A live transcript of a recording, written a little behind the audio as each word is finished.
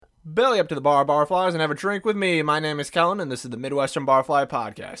Belly up to the bar, Barflies, and have a drink with me. My name is Kellen, and this is the Midwestern Barfly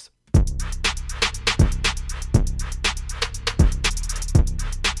Podcast.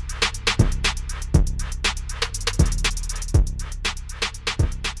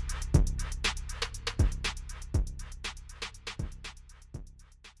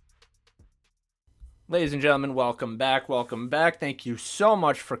 Ladies and gentlemen, welcome back. Thank you so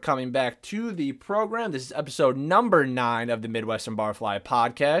much for coming back to the program. This is episode number 9 of the Midwestern Barfly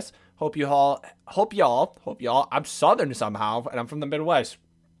Podcast. Hope y'all, I'm Southern somehow, and I'm from the Midwest.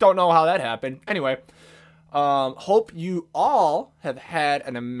 Don't know how that happened. Anyway, hope you all have had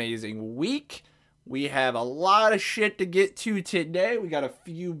an amazing week. We have a lot of shit to get to today. We got a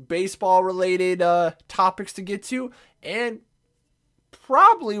few baseball-related topics to get to, and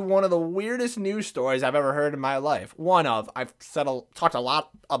probably one of the weirdest news stories I've ever heard in my life. I've talked a lot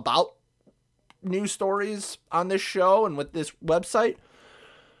about news stories on this show and with this website.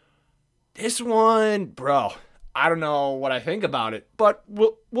 This one, bro, I don't know what I think about it, but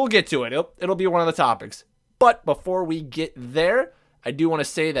we'll get to it. It'll be one of the topics. But before we get there, I do want to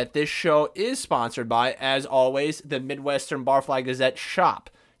say that this show is sponsored by, as always, the Midwestern Barfly Gazette shop.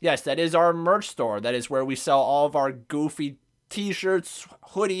 Yes, that is our merch store. That is where we sell all of our goofy t-shirts,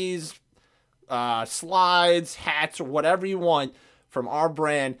 hoodies, slides, hats, or whatever you want from our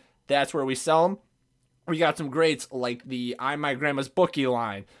brand. That's where we sell them. We got some greats like the I'm My Grandma's Bookie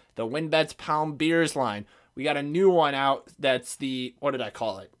line, the WinBets Pound Beers line. We got a new one out that's the, what did I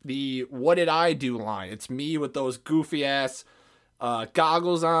call it? The What Did I Do line. It's me with those goofy ass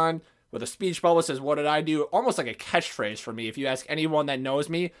goggles on with a speech bubble that says, what did I do? Almost like a catchphrase for me. If you ask anyone that knows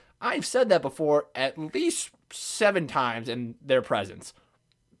me, I've said that before at least 7 times in their presence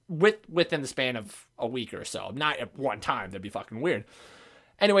within the span of a week or so. Not at one time. That'd be fucking weird.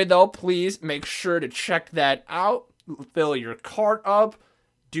 Anyway, though, please make sure to check that out. Fill your cart up.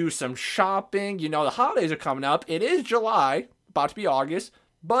 Do some shopping. You know, the holidays are coming up. It is July, about to be August,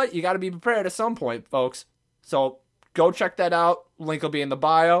 but you got to be prepared at some point, folks. So go check that out. Link will be in the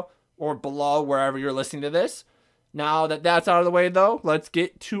bio or below wherever you're listening to this. Now that that's out of the way, though, let's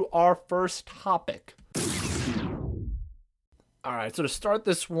get to our first topic. All right, so to start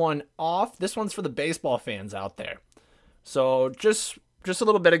this one off, this one's for the baseball fans out there. So just a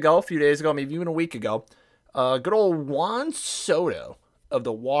little bit ago, a few days ago, maybe even a week ago, good old Juan Soto of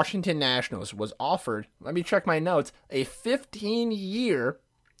the Washington Nationals was offered, let me check my notes, a 15-year,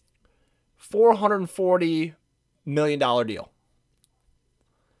 $440 million deal.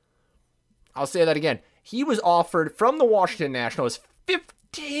 I'll say that again. He was offered from the Washington Nationals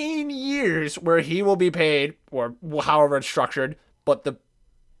 15 years where he will be paid, or however it's structured, but the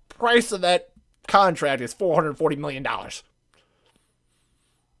price of that contract is $440 million.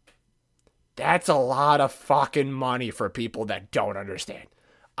 That's a lot of fucking money for people that don't understand.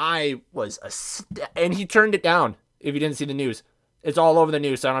 I was and he turned it down. If you didn't see the news, it's all over the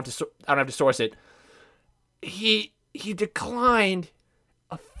news, so I don't have to source it. He declined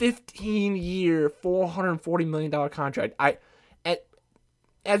a 15-year, $440 million contract.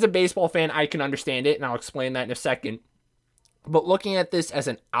 As a baseball fan, I can understand it, and I'll explain that in a second. But looking at this as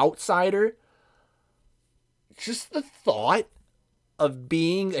an outsider, just the thought of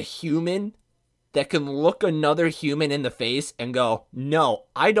being a human that can look another human in the face and go, no,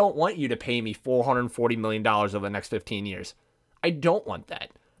 I don't want you to pay me $440 million over the next 15 years. I don't want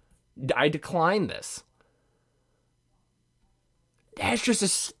that. I decline this. That's just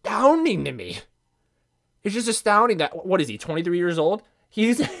astounding to me. It's just astounding that, what is he, 23 years old?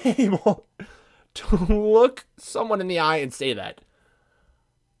 He's able to look someone in the eye and say that.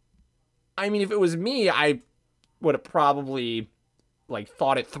 I mean, if it was me, I would have probably,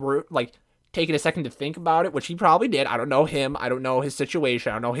 thought it through, taken a second to think about it, which he probably did. I don't know him. I don't know his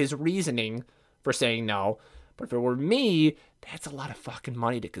situation. I don't know his reasoning for saying no. But if it were me, that's a lot of fucking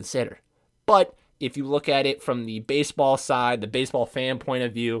money to consider. But if you look at it from the baseball side, the baseball fan point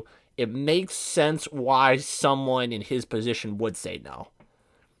of view, it makes sense why someone in his position would say no.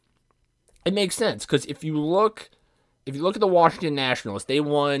 It makes sense because if you look at the Washington Nationals, they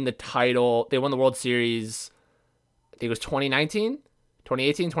won the title, they won the World Series, I think it was 2019,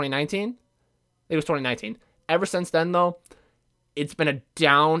 2018, 2019. I think it was 2019. Ever since then, though, it's been a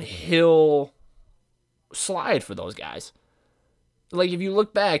downhill slide for those guys. If you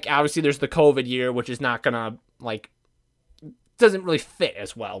look back, obviously there's the COVID year, which is not gonna, doesn't really fit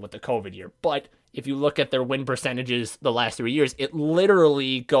as well with the COVID year. But if you look at their win percentages the last 3 years, it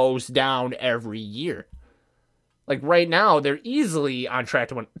literally goes down every year. Right now, they're easily on track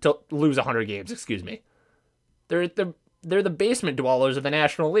to lose 100 games, excuse me. They're the basement dwellers of the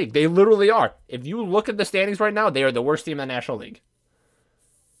National League. They literally are. If you look at the standings right now, they are the worst team in the National League.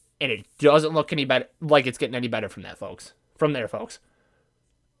 And it doesn't look any better, like it's getting any better from that, folks. From there, folks.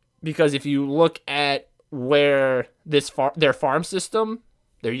 Because if you look at where their farm system,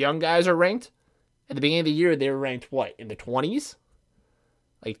 their young guys are ranked, at the beginning of the year, they were ranked, what, in the 20s?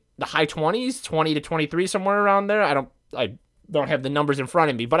 Like the high 20s, 20 to 23, somewhere around there. I don't have the numbers in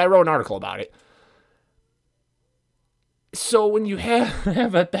front of me, but I wrote an article about it. So when you have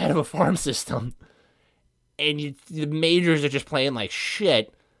that bad of a farm system, and the majors are just playing like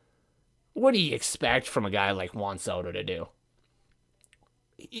shit, what do you expect from a guy like Juan Soto to do?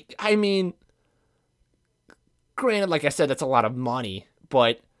 I mean, granted, like I said, that's a lot of money,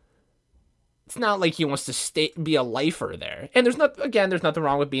 but it's not like he wants to be a lifer there. And there's nothing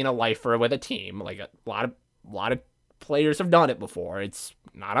wrong with being a lifer with a team. Like a lot of players have done it before. It's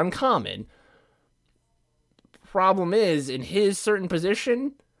not uncommon. Problem is, in his certain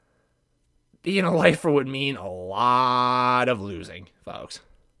position, being a lifer would mean a lot of losing, folks.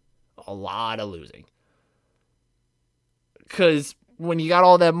 A lot of losing. Because when you got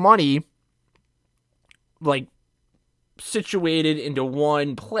all that money, like, situated into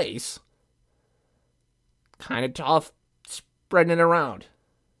one place, kind of tough spreading it around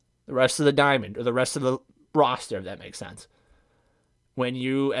the rest of the diamond or the rest of the roster, if that makes sense. When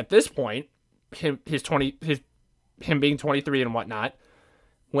you, at this point, him being 23 and whatnot,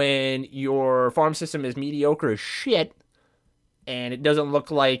 when your farm system is mediocre as shit, and it doesn't look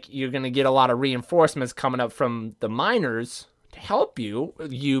like you're going to get a lot of reinforcements coming up from the minors to help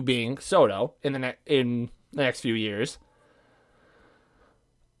you being Soto, in the next few years.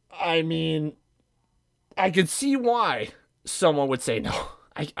 I mean, I could see why someone would say no.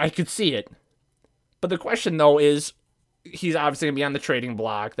 I could see it. But the question, though, is he's obviously going to be on the trading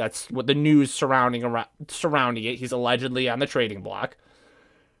block. That's what the news surrounding it. He's allegedly on the trading block.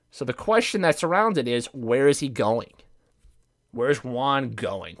 So the question that surrounds it is, where is he going? Where's Juan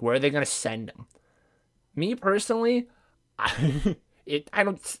going? Where are they going to send him? Me personally, I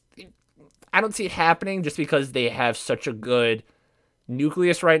don't see it happening just because they have such a good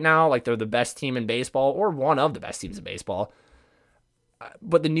nucleus right now. Like, they're the best team in baseball, or one of the best teams in baseball.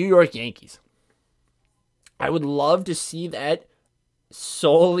 But the New York Yankees, I would love to see that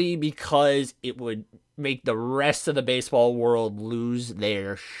solely because it would make the rest of the baseball world lose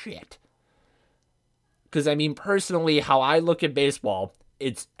their shit. Because, I mean, personally, how I look at baseball,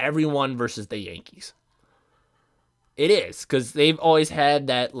 it's everyone versus the Yankees. It is, because they've always had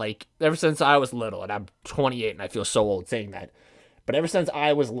that, like, ever since I was little, and I'm 28 and I feel so old saying that, but ever since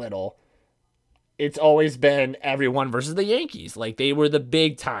I was little, it's always been everyone versus the Yankees. Like, they were the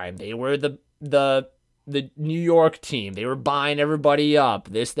big time. They were the New York team. They were buying everybody up.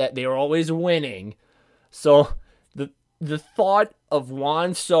 They were always winning. So the thought of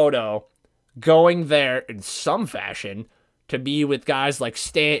Juan Soto going there in some fashion to be with guys like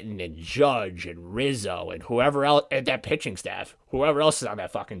Stanton and Judge and Rizzo and whoever else, and that pitching staff, whoever else is on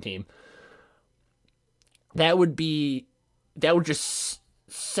that fucking team, that would just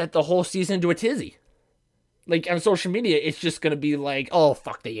set the whole season into a tizzy. Like, on social media, it's just going to be like, oh,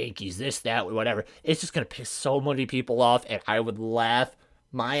 fuck the Yankees, this, that, whatever. It's just going to piss so many people off, and I would laugh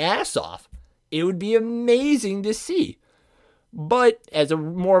my ass off. It would be amazing to see. But as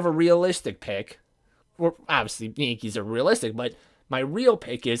more of a realistic pick, obviously the Yankees are realistic, but my real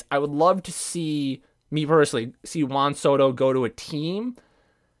pick is I would love to see Juan Soto go to a team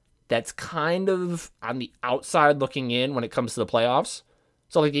that's kind of on the outside looking in when it comes to the playoffs.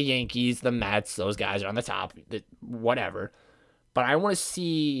 So like the Yankees, the Mets, those guys are on the top, whatever. But I want to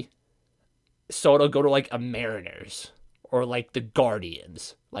see Soto go to like a Mariners or like the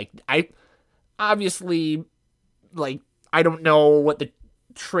Guardians. Like, I don't know what the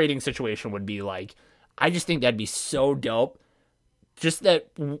trading situation would be like. I just think that'd be so dope. Just that,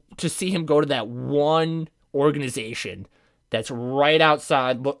 to see him go to that one organization that's right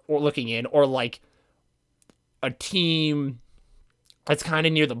outside looking in, or like a team that's kind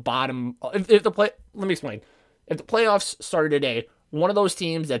of near the bottom. Let me explain. If the playoffs started today, one of those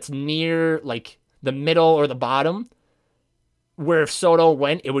teams that's near like the middle or the bottom, where if Soto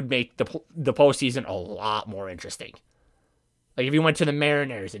went, it would make the postseason a lot more interesting. Like, if he went to the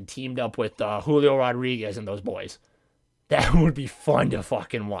Mariners and teamed up with Julio Rodriguez and those boys, that would be fun to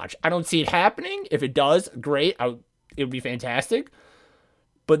fucking watch. I don't see it happening. If it does, great. It would be fantastic.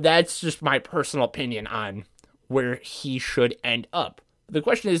 But that's just my personal opinion on where he should end up. The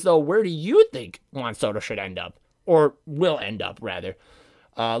question is, though, where do you think Juan Soto should end up? Or will end up, rather.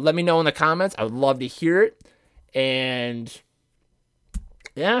 Let me know in the comments. I would love to hear it. And,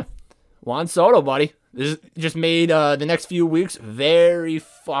 yeah, Juan Soto, buddy. This just made the next few weeks very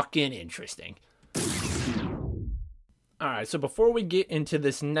fucking interesting. All right, so before we get into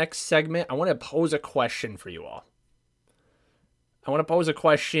this next segment, I want to pose a question for you all. I want to pose a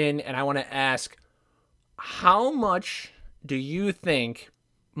question, and I want to ask, how much do you think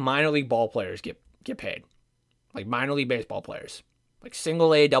minor league ball players get paid? Like minor league baseball players. Like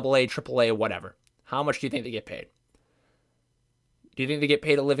single A, double A, triple A, whatever. How much do you think they get paid? Do you think they get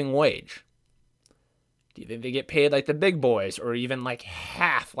paid a living wage? Do you think they get paid like the big boys, or even like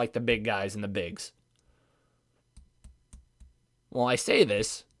half like the big guys in the bigs? Well, I say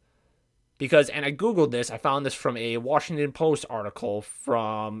this because, and I Googled this, I found this from a Washington Post article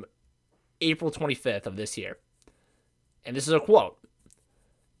from April 25th of this year. And this is a quote.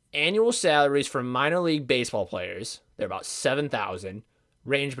 Annual salaries for minor league baseball players, they're about $7,000,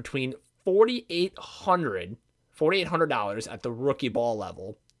 range between $4,800 at the rookie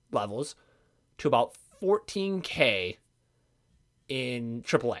ball levels to about $14K in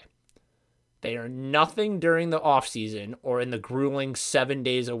AAA. They earn nothing during the offseason or in the grueling 7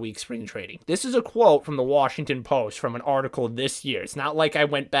 days a week spring training. This is a quote from the Washington Post from an article this year. It's not like I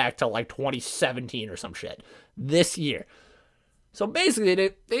went back to like 2017 or some shit. This year. So basically,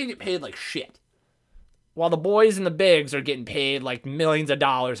 they get paid like shit. While the boys and the bigs are getting paid like millions of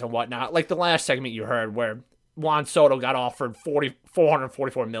dollars and whatnot. Like the last segment you heard where Juan Soto got offered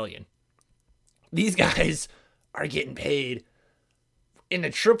 $444 million. These guys are getting paid in the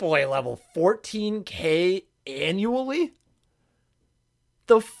AAA level, $14K annually?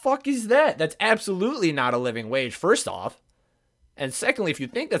 The fuck is that? That's absolutely not a living wage, first off. And secondly, if you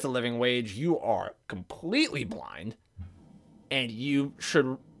think that's a living wage, you are completely blind. And you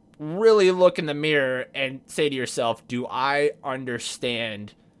should really look in the mirror and say to yourself, do I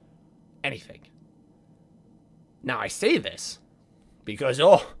understand anything? Now, I say this because,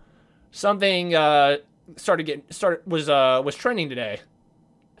 something was trending today.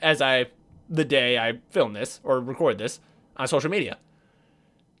 The day I film this or record this on social media.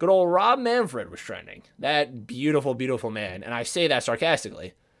 Good old Rob Manfred was trending. That beautiful, beautiful man. And I say that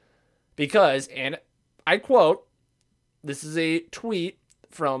sarcastically because, and I quote, this is a tweet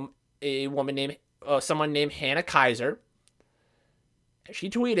from a woman named, someone named Hannah Kaiser. She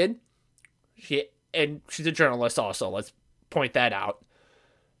tweeted, and she's a journalist also, let's point that out.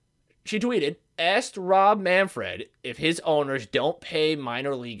 She tweeted, asked Rob Manfred if his owners don't pay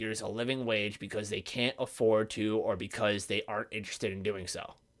minor leaguers a living wage because they can't afford to or because they aren't interested in doing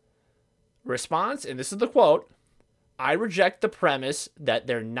so. Response, and this is the quote, I reject the premise that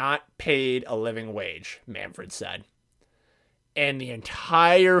they're not paid a living wage, Manfred said. And the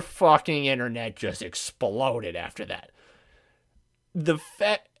entire fucking internet just exploded after that.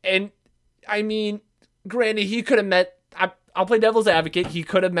 Granted, he could have meant, I'll play devil's advocate. He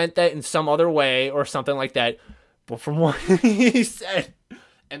could have meant that in some other way or something like that. But from what he said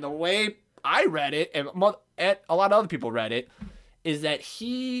and the way I read it, and a lot of other people read it, is that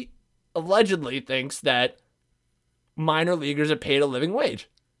he allegedly thinks that minor leaguers are paid a living wage.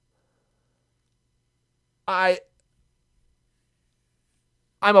 I'm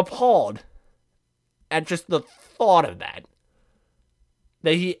appalled at just the thought of that.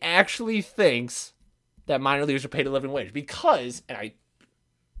 That he actually thinks that minor leaguers are paid a living wage because, and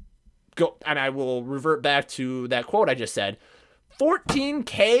I will revert back to that quote I just said,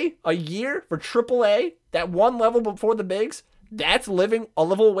 $14K a year for AAA, that one level before the bigs, that's a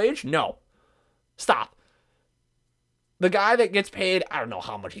livable wage? No. Stop. The guy that gets paid, I don't know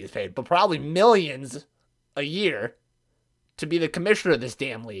how much he gets paid, but probably millions a year to be the commissioner of this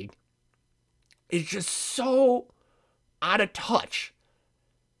damn league is just so out of touch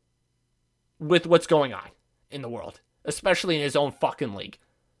with what's going on in the world, especially in his own fucking league.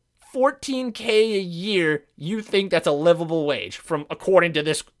 $14K a year, you think that's a livable wage, from according to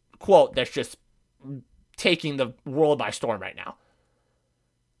this quote that's just taking the world by storm right now.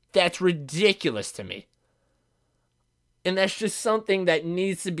 That's ridiculous to me. And that's just something that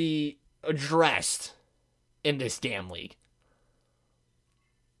needs to be addressed in this damn league.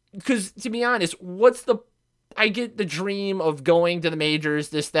 Because, to be honest, I get the dream of going to the majors,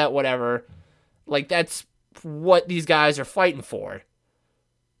 this, that, whatever. Like, that's what these guys are fighting for.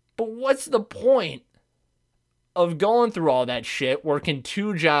 But what's the point of going through all that shit, working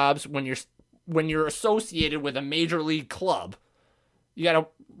two jobs when you're associated with a major league club? A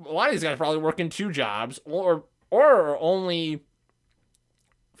lot of these guys probably working two jobs or only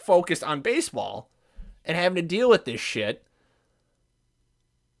focused on baseball and having to deal with this shit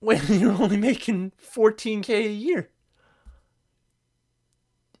when you're only making $14K a year.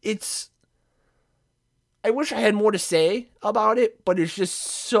 I wish I had more to say about it, but it's just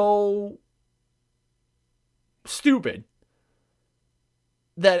so stupid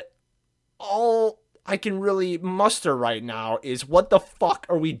that I can really muster right now is what the fuck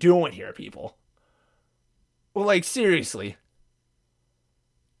are we doing here, people? Well, like, seriously.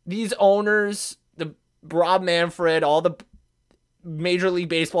 These owners, the Rob Manfred, all the Major League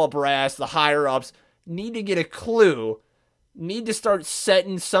Baseball brass, the higher-ups, need to get a clue, need to start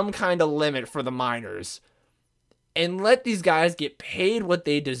setting some kind of limit for the minors, and let these guys get paid what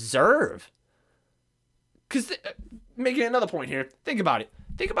they deserve. Because, making another point here, think about it.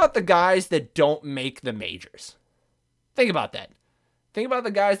 Think about the guys that don't make the majors. Think about that. Think about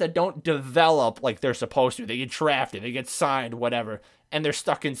the guys that don't develop like they're supposed to. They get drafted, they get signed, whatever, and they're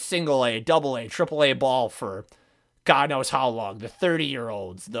stuck in single A, double A, triple A ball for God knows how long. The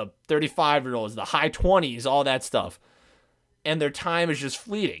 30-year-olds, the 35-year-olds, the high 20s, all that stuff. And their time is just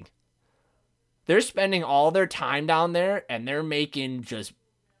fleeting. They're spending all their time down there, and they're making just,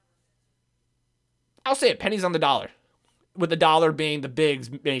 I'll say it, pennies on the dollar. With the dollar being the bigs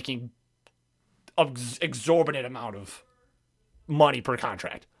making an exorbitant amount of money per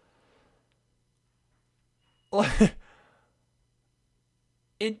contract.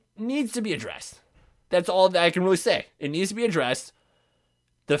 It needs to be addressed. That's all that I can really say. It needs to be addressed.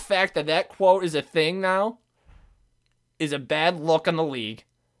 The fact that that quote is a thing now is a bad look on the league.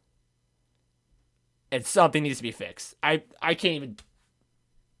 And something needs to be fixed. I can't even...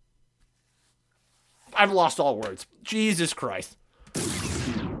 I've lost all words. Jesus Christ.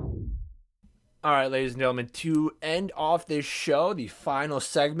 All right, ladies and gentlemen, to end off this show, the final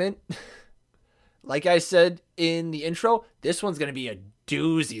segment, like I said in the intro, this one's going to be a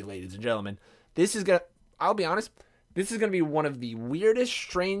doozy, ladies and gentlemen. I'll be honest, this is going to be one of the weirdest,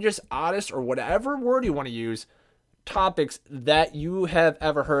 strangest, oddest, or whatever word you want to use, topics that you have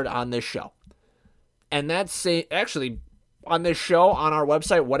ever heard on this show. And that's actually on this show, on our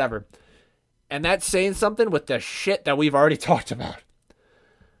website, whatever. And that's saying something with the shit that we've already talked about.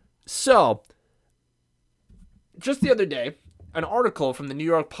 So, just the other day, an article from the New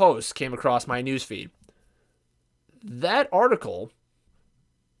York Post came across my newsfeed. That article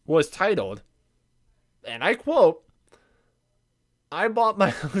was titled, and I quote, "I bought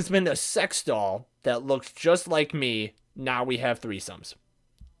my husband a sex doll that looks just like me. Now we have threesomes."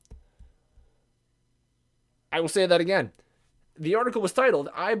 I will say that again. The article was titled,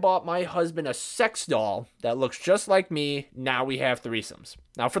 "I bought my husband a sex doll that looks just like me. Now we have threesomes."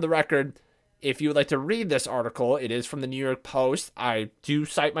 Now, for the record, if you would like to read this article, it is from the New York Post. I do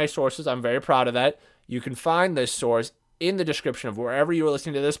cite my sources. I'm very proud of that. You can find this source in the description of wherever you are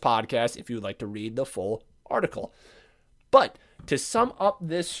listening to this podcast if you would like to read the full article. But to sum up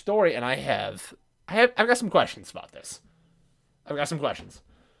this story, and I've got some questions about this. I've got some questions.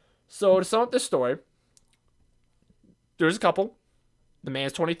 So to sum up this story, there's a couple. The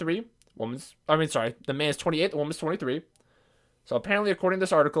man's 23. The man's 28. The woman's 23. So apparently, according to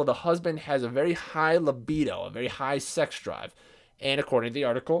this article, the husband has a very high libido, a very high sex drive. And according to the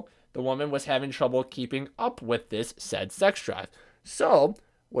article, the woman was having trouble keeping up with this said sex drive. So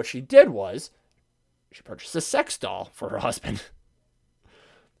what she did was she purchased a sex doll for her husband.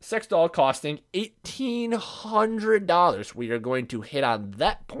 Sex doll costing $1,800. We are going to hit on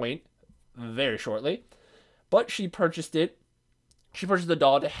that point very shortly. But she purchased the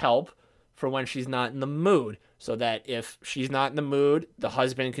doll to help for when she's not in the mood, so that if she's not in the mood, the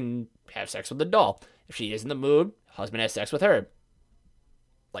husband can have sex with the doll. If she is in the mood, husband has sex with her.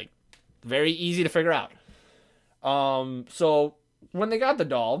 Like, very easy to figure out. So when they got the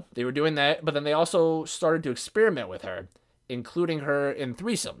doll, they were doing that, but then they also started to experiment with her, including her in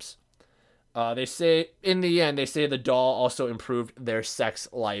threesomes. They say the doll also improved their sex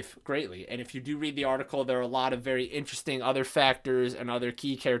life greatly. And if you do read the article, there are a lot of very interesting other factors and other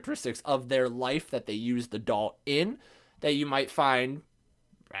key characteristics of their life that they use the doll in that you might find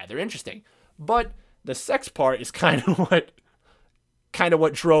rather interesting. But the sex part is kind of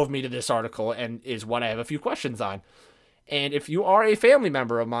what drove me to this article and is what I have a few questions on. And if you are a family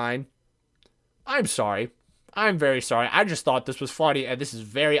member of mine, I'm sorry. I'm very sorry. I just thought this was funny, and this is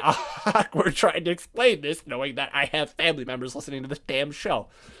very awkward trying to explain this, knowing that I have family members listening to this damn show.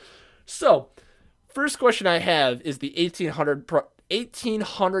 So, first question I have is the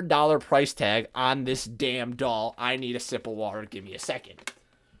 $1,800 price tag on this damn doll. I need a sip of water. Give me a second.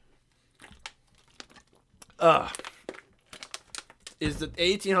 Is the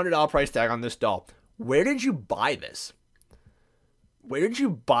 $1,800 price tag on this doll? Where did you buy this? Where did you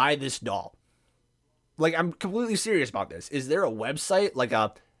buy this doll? Like, I'm completely serious about this. Is there a website, like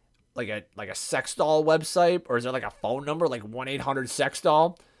a sex doll website, or is there like a phone number, like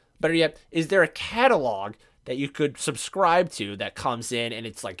 1-800-SEX-DOLL? Better yet, is there a catalog that you could subscribe to that comes in and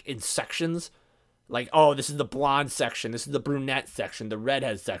it's like in sections? Like, oh, this is the blonde section, this is the brunette section, the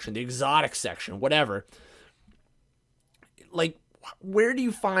redhead section, the exotic section, whatever. Like, where do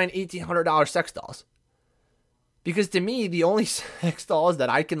you find $1,800 sex dolls? Because to me, the only sex dolls that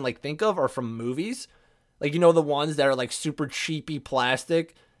I can like think of are from movies. Like, the ones that are like super cheapy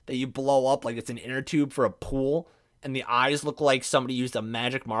plastic that you blow up like it's an inner tube for a pool, and the eyes look like somebody used a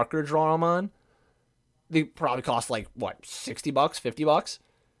magic marker to draw them on. They probably cost like, what, $60, $50?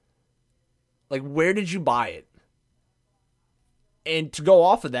 Like, where did you buy it? And to go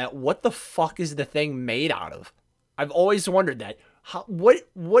off of that, what the fuck is the thing made out of? I've always wondered that.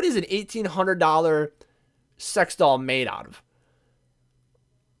 What is an $1,800 sex doll made out of?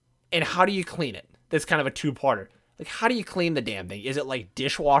 And how do you clean it? That's kind of a two-parter. Like, how do you clean the damn thing? Is it like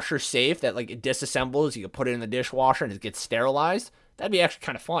dishwasher safe that like it disassembles, you can put it in the dishwasher and it gets sterilized? That'd be actually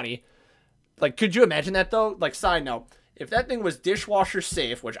kind of funny. Like, could you imagine that though? Like, side note, if that thing was dishwasher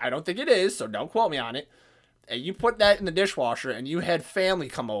safe, which I don't think it is, so don't quote me on it, and you put that in the dishwasher and you had family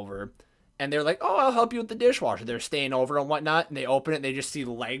come over and they're like, oh, I'll help you with the dishwasher. They're staying over and whatnot, and they open it and they just see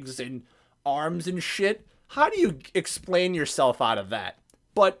legs and arms and shit. How do you explain yourself out of that?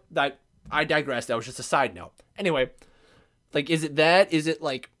 But I digress. That was just a side note. Anyway, like, is it that? Is it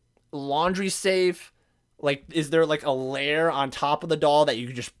like laundry safe? Like, is there like a layer on top of the doll that you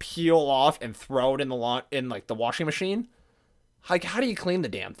can just peel off and throw it in the washing machine? Like, how do you clean the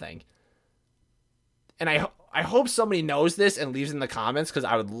damn thing? And I hope somebody knows this and leaves in the comments, because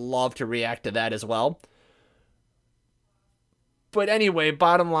I would love to react to that as well. But anyway,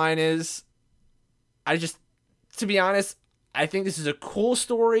 bottom line is, to be honest, I think this is a cool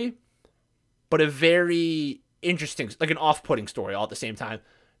story, but a very interesting, like an off-putting story all at the same time.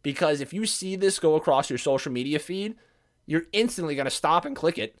 Because if you see this go across your social media feed, you're instantly going to stop and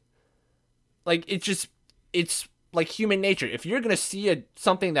click it. Like, it's like human nature. If you're going to see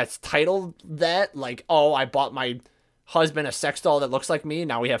something that's titled that, like, oh, I bought my husband a sex doll that looks like me,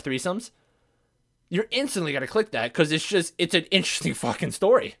 now we have threesomes, you're instantly going to click that, because it's an interesting fucking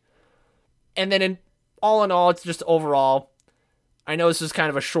story. And then all in all, it's just overall, I know this is kind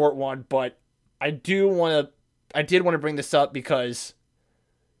of a short one, but I did want to bring this up because,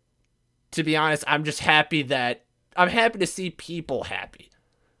 to be honest, I'm happy to see people happy.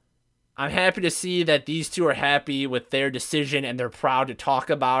 I'm happy to see that these two are happy with their decision and they're proud to talk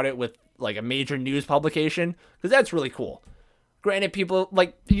about it with like a major news publication, because that's really cool. Granted, people,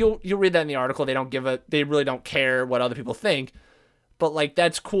 like, you'll read that in the article, they really don't care what other people think, but like,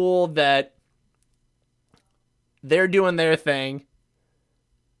 that's cool that they're doing their thing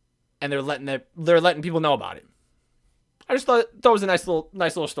and they're letting people know about it. I just thought that was a nice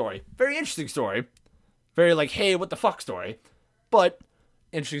little story. Very interesting story. Very like, hey, what the fuck story. But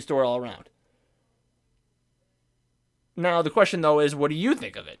interesting story all around. Now, the question, though, is what do you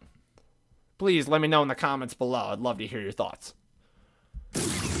think of it? Please let me know in the comments below. I'd love to hear your thoughts.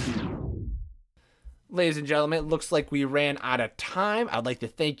 Ladies and gentlemen, it looks like we ran out of time. I'd like to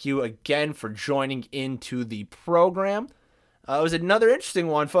thank you again for joining into the program. It was another interesting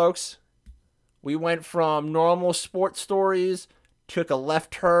one, folks. We went from normal sports stories, took a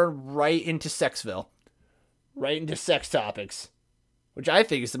left turn right into Sexville, right into sex topics, which I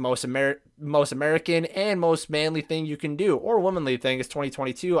think is the most American and most manly thing you can do, or womanly thing. It's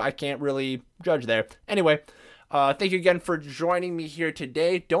 2022. I can't really judge there. Anyway, thank you again for joining me here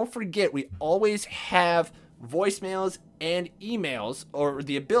today. Don't forget, we always have voicemails and emails, or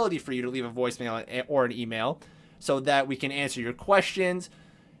the ability for you to leave a voicemail or an email, so that we can answer your questions.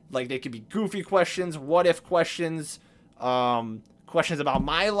 Like, they could be goofy questions, what if questions, questions about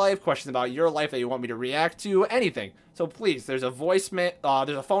my life, questions about your life that you want me to react to, anything. So please, there's a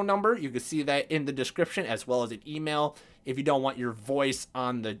there's a phone number. You can see that in the description, as well as an email. If you don't want your voice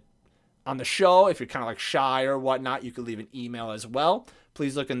on the show, if you're kind of like shy or whatnot, you can leave an email as well.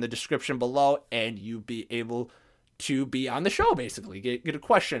 Please look in the description below and you'll be able to be on the show, basically. Get a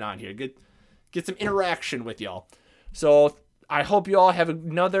question on here. Get some interaction with y'all. So I hope you all have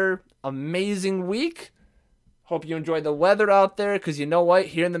another amazing week. Hope you enjoy the weather out there, because you know what?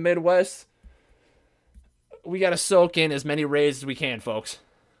 Here in the Midwest, we got to soak in as many rays as we can, folks.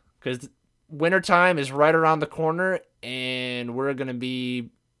 Because wintertime is right around the corner, and we're going to be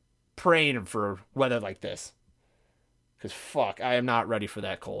praying for weather like this. Because fuck, I am not ready for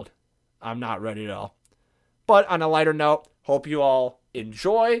that cold. I'm not ready at all. But on a lighter note, hope you all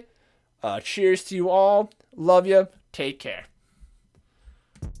enjoy. Cheers to you all. Love you. Take care.